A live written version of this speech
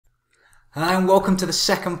And welcome to the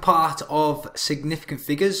second part of significant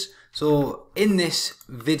figures. So in this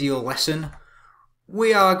video lesson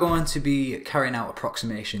we are going to be carrying out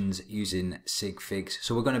approximations using sig figs.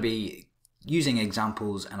 So we're going to be using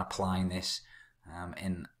examples and applying this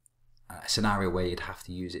in a scenario where you'd have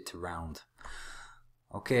to use it to round.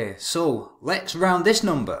 Okay, so let's round this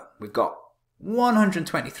number. We've got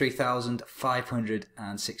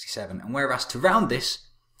 123,567 and we're asked to round this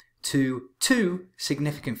to two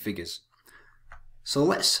significant figures. So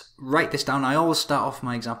let's write this down. I always start off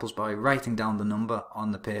my examples by writing down the number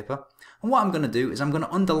on the paper. And what I'm going to do is I'm going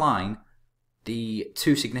to underline the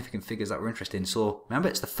two significant figures that we're interested in. So remember,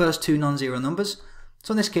 it's the first two non-zero numbers.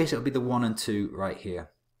 So in this case, it'll be the 1 and 2 right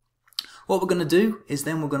here. What we're going to do is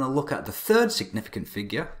then we're going to look at the third significant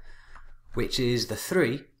figure, which is the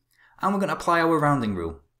 3, and we're going to apply our rounding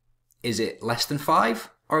rule. Is it less than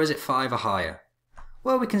 5 or is it 5 or higher?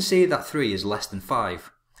 Well, we can see that 3 is less than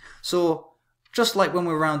 5. So just like when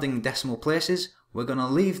we're rounding decimal places, we're going to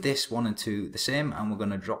leave this 1 and 2 the same, and we're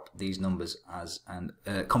going to drop these numbers and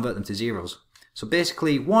convert them to zeros. So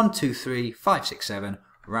basically 1, 2, 3, 5, 6, 7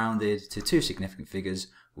 rounded to two significant figures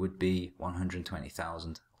would be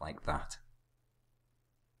 120,000, like that.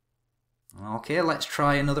 Okay, let's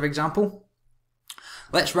try another example.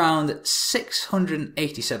 Let's round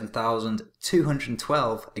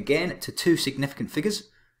 687,212 again to two significant figures.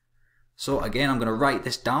 So again, I'm going to write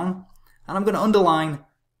this down. And I'm going to underline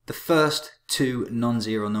the first two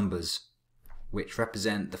non-zero numbers, which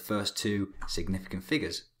represent the first two significant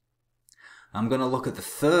figures. I'm going to look at the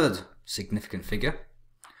third significant figure,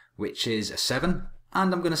 which is a 7,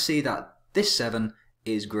 and I'm going to see that this 7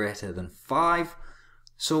 is greater than 5.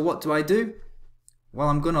 So what do I do? Well,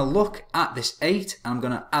 I'm going to look at this 8 and I'm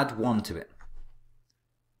going to add 1 to it.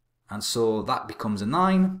 And so that becomes a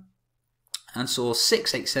 9. And so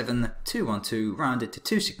 687,212 rounded to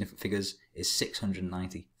two significant figures is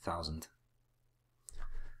 690,000.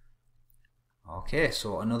 Okay,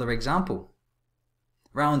 so another example.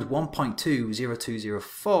 Round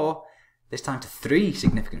 1.20204, this time to three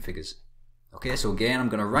significant figures. Okay, so again I'm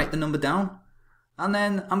going to write the number down and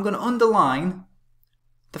then I'm going to underline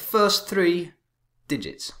the first three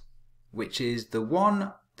digits, which is the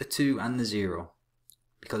 1, the 2 and the 0,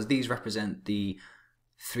 because these represent the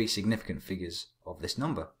three significant figures of this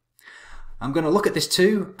number. I'm going to look at this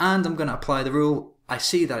 2 and I'm going to apply the rule. I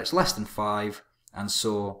see that it's less than 5, and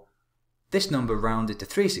so this number rounded to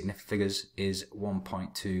three significant figures is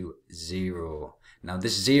 1.20. Now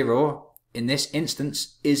this 0 in this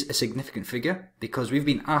instance is a significant figure because we've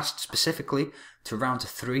been asked specifically to round to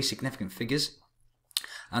three significant figures,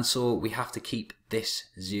 and so we have to keep this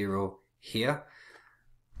 0 here,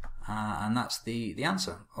 and that's the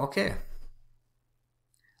answer. Okay.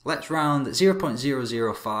 Let's round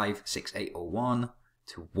 0.005681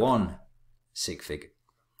 to one sig fig.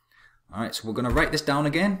 Alright, so we're going to write this down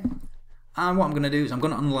again. And what I'm going to do is I'm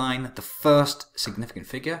going to underline the first significant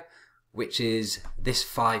figure, which is this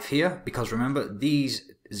 5 here, because remember, these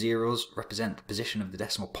zeros represent the position of the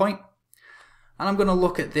decimal point. And I'm going to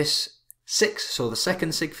look at this 6, so the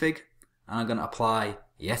second sig fig, and I'm going to apply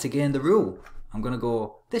yet again the rule. I'm going to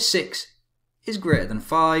go, this 6 is greater than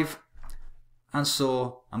 5. And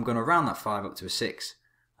so I'm going to round that 5 up to a 6,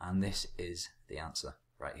 and this is the answer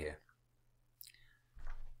right here.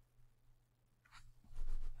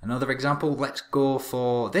 Another example, let's go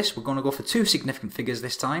for this. We're going to go for two significant figures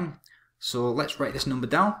this time. So let's write this number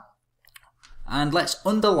down, and let's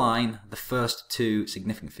underline the first two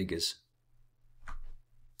significant figures.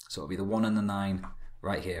 So it'll be the 1 and the 9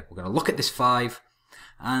 right here. We're going to look at this 5,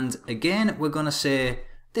 and again we're going to say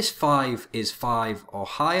this 5 is 5 or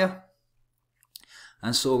higher.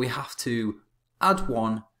 And so we have to add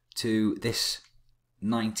 1 to this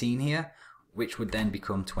 19 here, which would then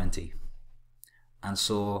become 20. And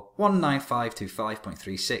so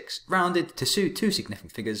 19525.36 rounded to two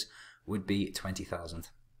significant figures would be 20,000.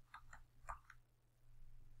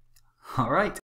 All right.